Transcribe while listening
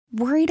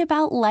Worried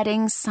about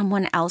letting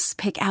someone else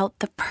pick out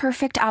the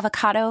perfect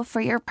avocado for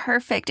your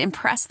perfect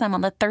impress them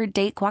on the third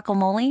date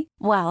guacamole?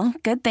 Well,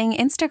 good thing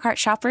Instacart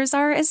shoppers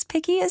are as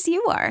picky as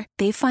you are.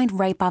 They find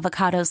ripe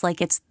avocados like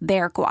it's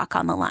their guac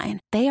on the line.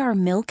 They are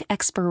milk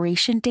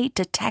expiration date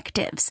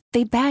detectives.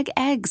 They bag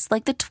eggs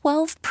like the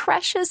 12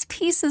 precious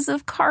pieces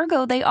of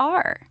cargo they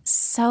are.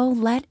 So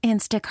let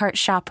Instacart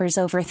shoppers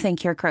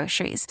overthink your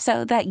groceries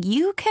so that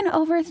you can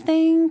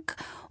overthink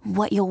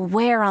what you'll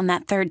wear on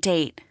that third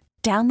date.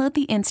 Download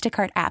the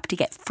Instacart app to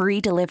get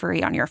free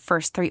delivery on your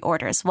first 3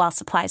 orders while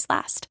supplies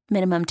last.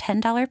 Minimum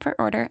 $10 per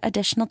order.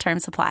 Additional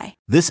terms apply.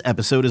 This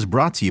episode is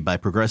brought to you by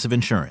Progressive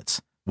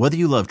Insurance. Whether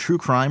you love true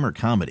crime or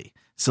comedy,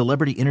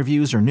 celebrity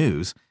interviews or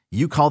news,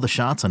 you call the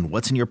shots on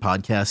what's in your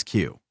podcast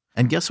queue.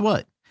 And guess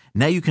what?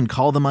 Now you can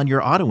call them on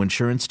your auto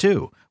insurance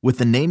too with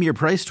the Name Your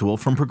Price tool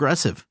from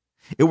Progressive.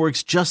 It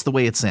works just the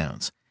way it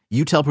sounds.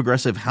 You tell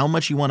Progressive how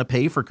much you want to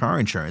pay for car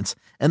insurance,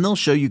 and they'll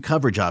show you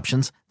coverage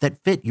options that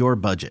fit your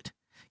budget.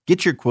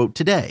 Get your quote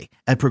today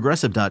at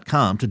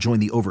Progressive.com to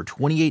join the over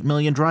 28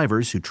 million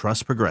drivers who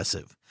trust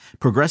Progressive.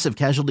 Progressive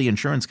Casualty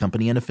Insurance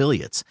Company and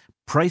Affiliates.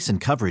 Price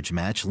and coverage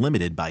match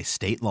limited by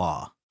state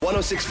law.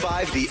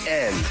 106.5 The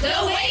End.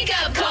 The Wake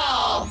Up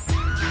Call.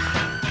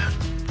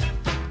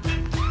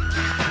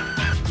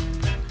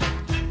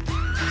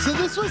 So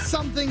this was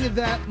something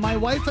that my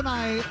wife and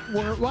I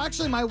were, well,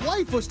 actually my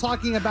wife was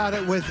talking about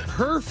it with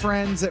her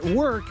friends at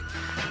work,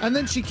 and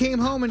then she came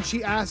home and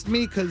she asked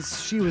me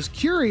because she was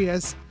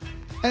curious,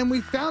 and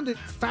we found it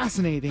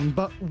fascinating.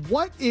 But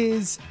what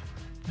is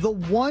the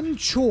one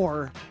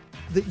chore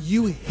that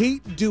you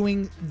hate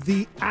doing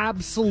the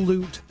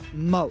absolute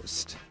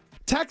most?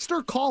 Text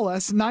or call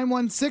us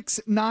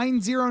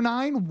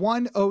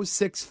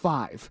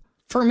 916-909-1065.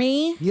 For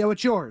me, Yeah,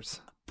 what's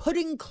yours?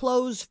 putting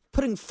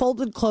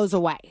folded clothes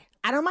away.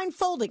 I don't mind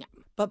folding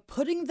them, but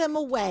putting them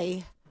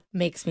away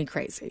makes me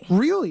crazy.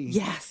 Really?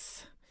 Yes.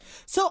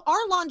 So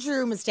our laundry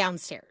room is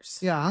downstairs.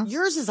 Yeah.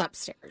 Yours is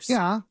upstairs.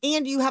 Yeah.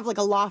 And you have like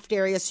a loft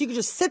area, so you can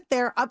just sit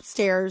there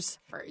upstairs.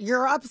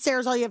 You're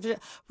upstairs, we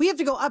have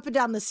to go up and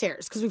down the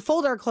stairs because we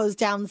fold our clothes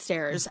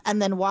downstairs and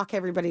then walk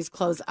everybody's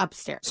clothes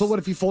upstairs. So what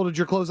if you folded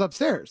your clothes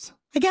upstairs?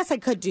 I guess I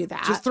could do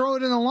that. Just throw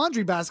it in a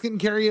laundry basket and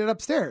carry it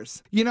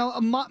upstairs. You know,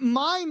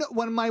 mine,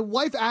 when my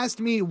wife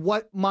asked me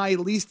what my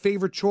least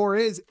favorite chore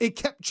is, it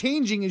kept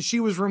changing as she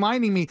was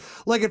reminding me.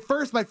 Like at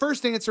first, my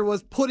first answer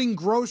was putting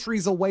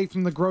groceries away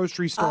from the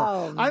grocery store.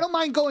 Oh. I don't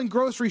mind going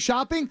grocery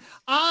shopping.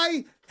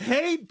 I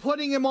hate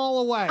putting them all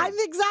away. I'm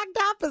the exact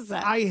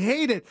opposite. I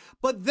hate it.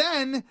 But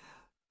then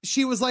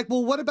she was like,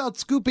 well, what about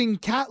scooping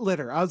cat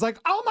litter? I was like,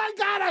 oh my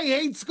God, I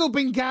hate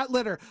scooping cat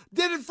litter.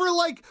 Did it for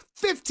like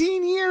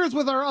 15 years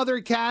with our other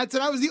cats,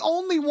 and I was the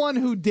only one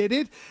who did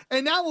it.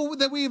 And now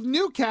that we have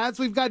new cats,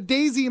 we've got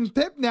Daisy and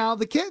Pip now,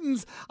 the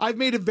kittens. I've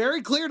made it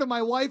very clear to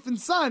my wife and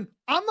son,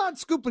 I'm not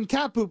scooping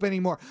cat poop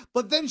anymore.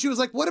 But then she was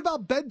like, what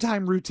about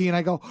bedtime routine?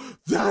 I go,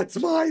 that's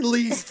my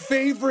least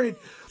favorite.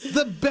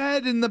 The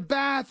bed and the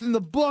bath and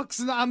the books,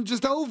 and I'm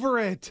just over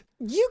it.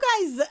 You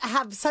guys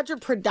have such a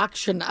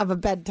production of a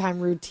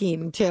bedtime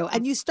routine, too.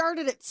 And you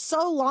started it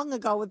so long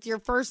ago with your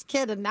first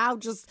kid, and now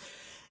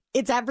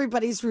it's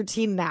everybody's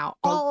routine now,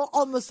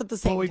 almost at the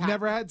same time. Well, we've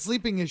never had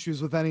sleeping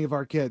issues with any of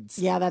our kids.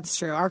 Yeah, that's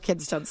true. Our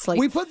kids don't sleep.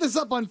 We put this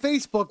up on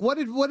Facebook. What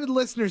did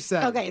listeners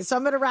say? Okay, so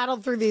I'm going to rattle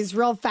through these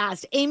real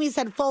fast. Amy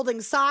said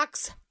folding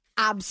socks.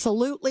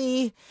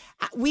 Absolutely.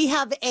 We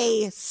have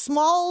a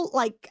small,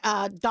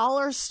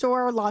 dollar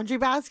store laundry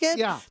basket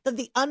that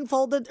the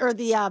unfolded or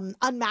the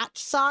unmatched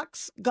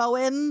socks go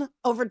in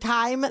over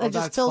time, and it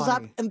just fills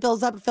up and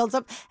fills up and fills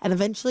up. And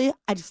eventually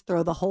I just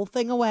throw the whole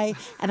thing away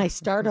and I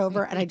start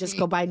over and I just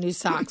go buy new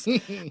socks.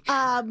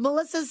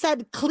 Melissa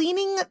said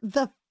cleaning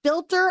the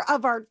filter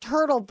of our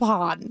turtle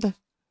pond.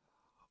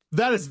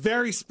 That is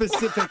very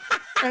specific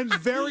and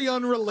very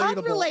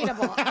unrelatable.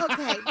 Unrelatable.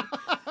 Okay.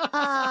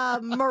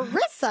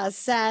 Marissa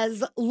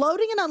says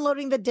loading and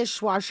unloading the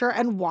dishwasher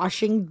and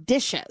washing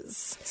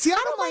dishes. See,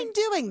 I don't mind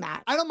doing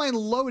that. I don't mind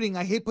loading.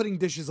 I hate putting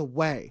dishes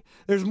away.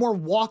 There's more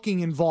walking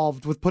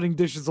involved with putting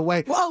dishes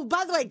away. Oh,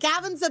 by the way,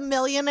 Gavin's a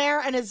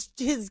millionaire and his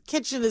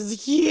kitchen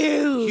is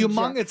huge.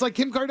 Humongous. It's like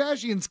Kim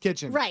Kardashian's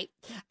kitchen. Right.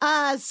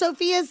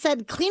 Sophia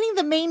said cleaning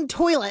the main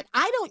toilet.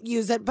 I don't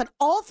use it, but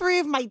all 3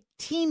 of my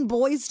teen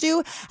boys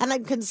do, and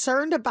I'm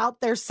concerned about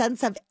their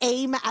sense of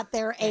aim at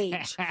their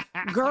age.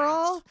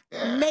 Girl,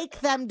 make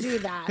them do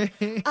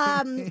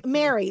that.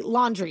 Mary,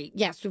 laundry.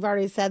 Yes, we've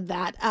already said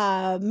that.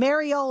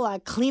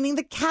 Mariola, cleaning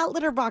the cat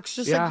litter box,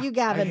 just like you,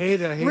 Gavin. I hate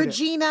it.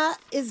 Regina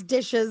is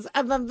dishes.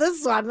 And then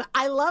this one,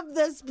 I love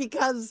this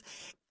because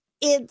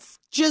it's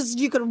just,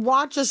 you can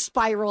watch a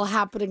spiral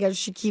happening as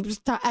she keeps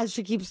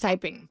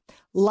typing.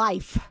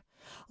 Life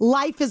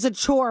is a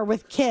chore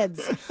with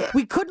kids.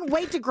 We couldn't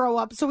wait to grow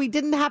up, so we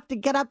didn't have to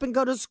get up and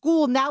go to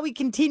school. Now we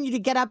continue to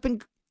get up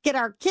and get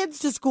our kids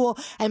to school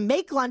and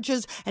make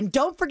lunches. And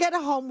don't forget a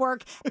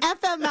homework.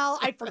 FML,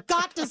 I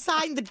forgot to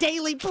sign the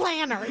daily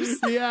planners.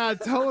 Yeah,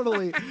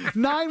 totally.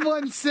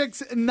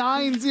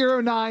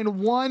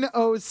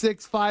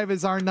 916-909-1065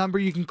 is our number.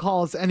 You can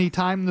call us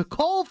anytime.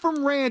 Nicole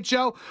from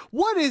Rancho,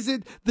 what is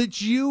it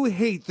that you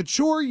hate, the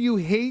chore you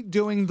hate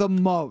doing the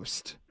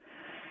most?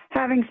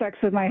 Having sex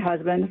with my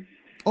husband.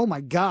 Oh,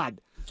 my God.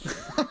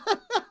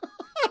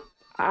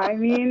 I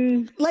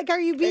mean, like, are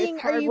you being,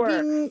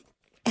 work.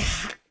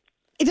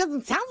 It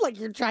doesn't sound like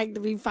you're trying to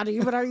be funny,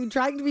 but are you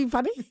trying to be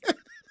funny?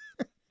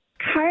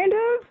 Kind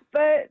of,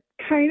 but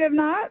kind of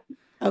not.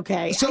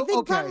 Okay. So, I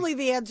think probably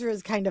the answer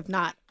is kind of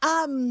not.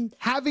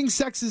 Having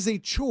sex is a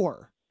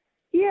chore.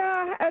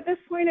 Yeah, at this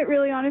point, it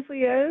really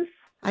honestly is.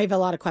 I have a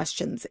lot of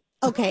questions.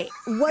 Okay.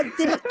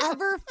 Did it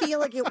ever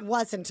feel like it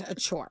wasn't a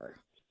chore?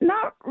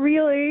 Not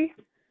really.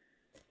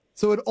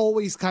 So it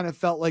always kind of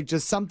felt like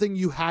just something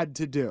you had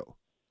to do.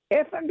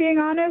 If I'm being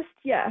honest,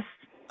 yes.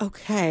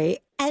 Okay.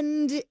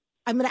 And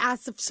I'm going to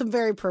ask some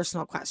very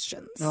personal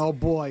questions. Oh,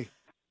 boy.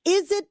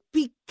 Is it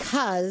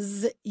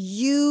because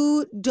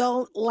you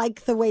don't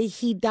like the way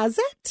he does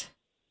it?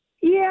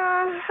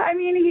 Yeah. I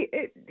mean,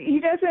 he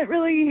doesn't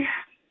really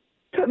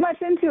put much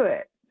into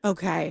it.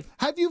 Okay.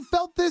 Have you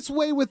felt this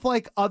way with,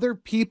 like, other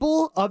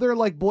people, other,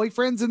 like,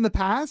 boyfriends in the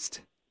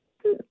past?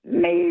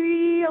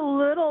 Maybe a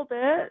little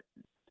bit.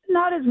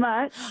 Not as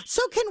much.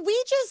 So can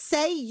we just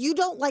say you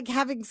don't like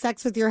having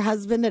sex with your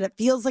husband and it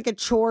feels like a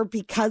chore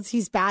because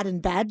he's bad in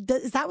bed?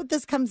 Is that what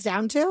this comes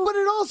down to? But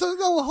it also,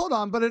 hold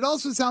on, but it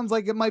also sounds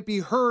like it might be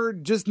her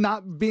just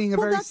not being a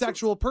very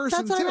sexual person,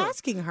 That's what too. I'm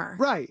asking her.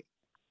 Right.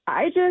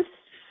 I just,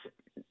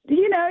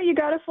 you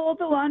got to fold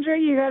the laundry.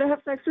 You got to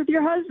have sex with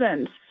your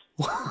husband.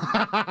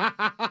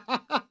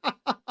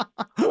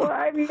 Well,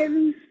 I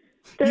mean...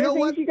 There are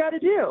things you got to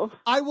do.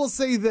 I will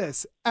say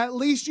this. At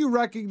least you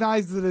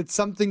recognize that it's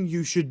something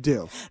you should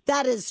do.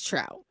 That is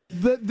true.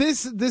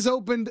 This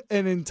opened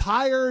an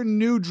entire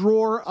new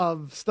drawer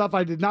of stuff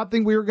I did not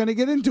think we were going to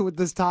get into with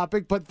this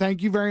topic, but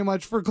thank you very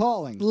much for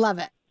calling. Love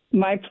it.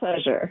 My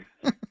pleasure.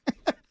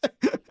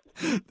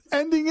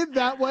 Ending it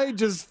that way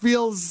just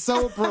feels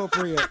so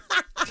appropriate.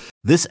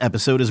 This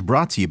episode is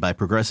brought to you by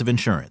Progressive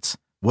Insurance.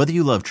 Whether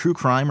you love true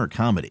crime or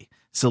comedy,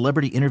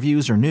 celebrity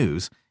interviews or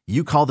news,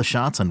 you call the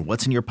shots on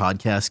what's in your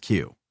podcast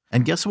queue.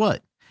 And guess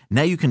what?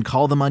 Now you can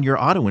call them on your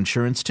auto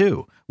insurance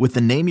too with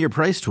the Name Your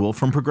Price tool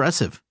from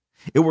Progressive.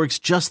 It works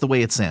just the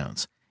way it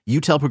sounds. You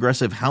tell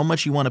Progressive how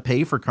much you want to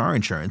pay for car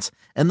insurance,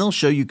 and they'll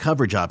show you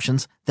coverage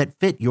options that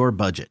fit your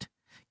budget.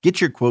 Get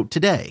your quote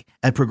today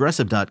at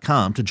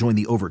Progressive.com to join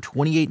the over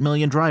 28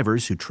 million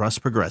drivers who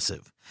trust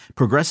Progressive.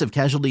 Progressive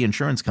Casualty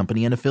Insurance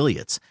Company and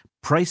Affiliates.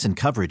 Price and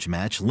coverage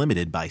match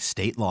limited by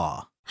state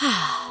law.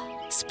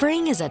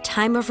 Spring is a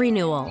time of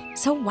renewal,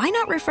 so why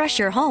not refresh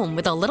your home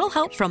with a little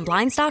help from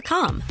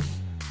Blinds.com?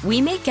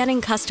 We make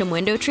getting custom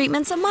window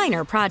treatments a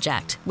minor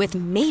project with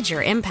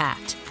major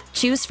impact.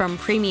 Choose from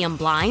premium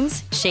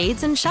blinds,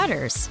 shades, and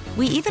shutters.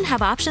 We even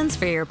have options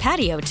for your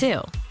patio,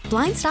 too.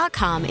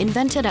 Blinds.com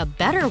invented a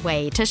better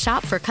way to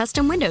shop for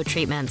custom window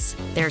treatments.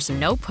 There's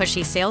no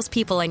pushy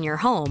salespeople in your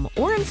home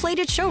or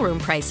inflated showroom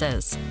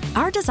prices.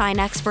 Our design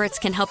experts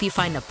can help you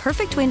find the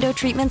perfect window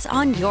treatments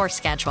on your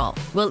schedule.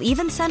 We'll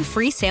even send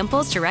free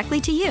samples directly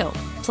to you.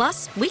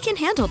 Plus, we can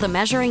handle the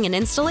measuring and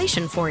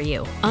installation for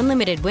you.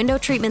 Unlimited window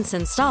treatments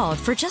installed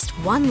for just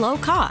one low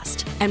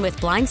cost. And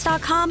with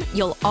Blinds.com,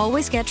 you'll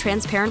always get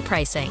transparent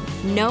pricing.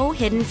 No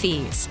hidden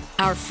fees.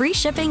 Our free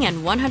shipping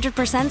and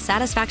 100%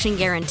 satisfaction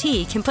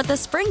guarantee can put the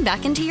spring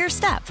back into your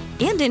step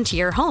and into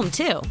your home,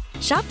 too.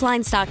 Shop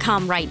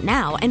Blinds.com right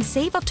now and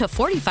save up to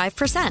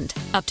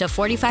 45%. Up to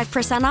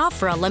 45% off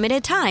for a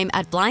limited time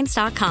at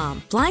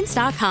Blinds.com.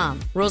 Blinds.com.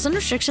 Rules and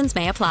restrictions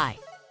may apply.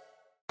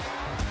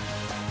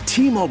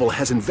 T-Mobile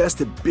has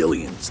invested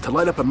billions to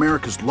light up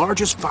America's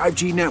largest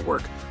 5G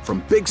network,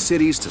 from big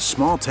cities to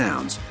small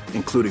towns,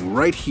 including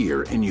right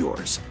here in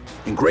yours.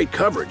 And great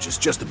coverage is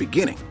just the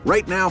beginning.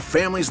 Right now,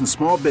 families and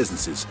small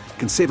businesses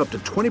can save up to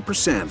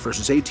 20%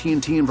 versus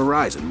AT&T and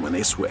Verizon when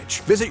they switch.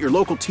 Visit your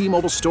local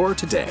T-Mobile store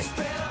today.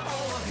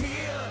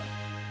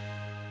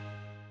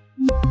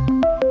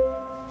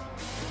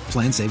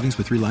 Plan savings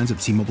with 3 lines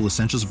of T-Mobile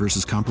Essentials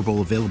versus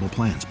comparable available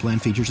plans. Plan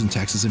features and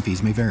taxes and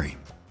fees may vary.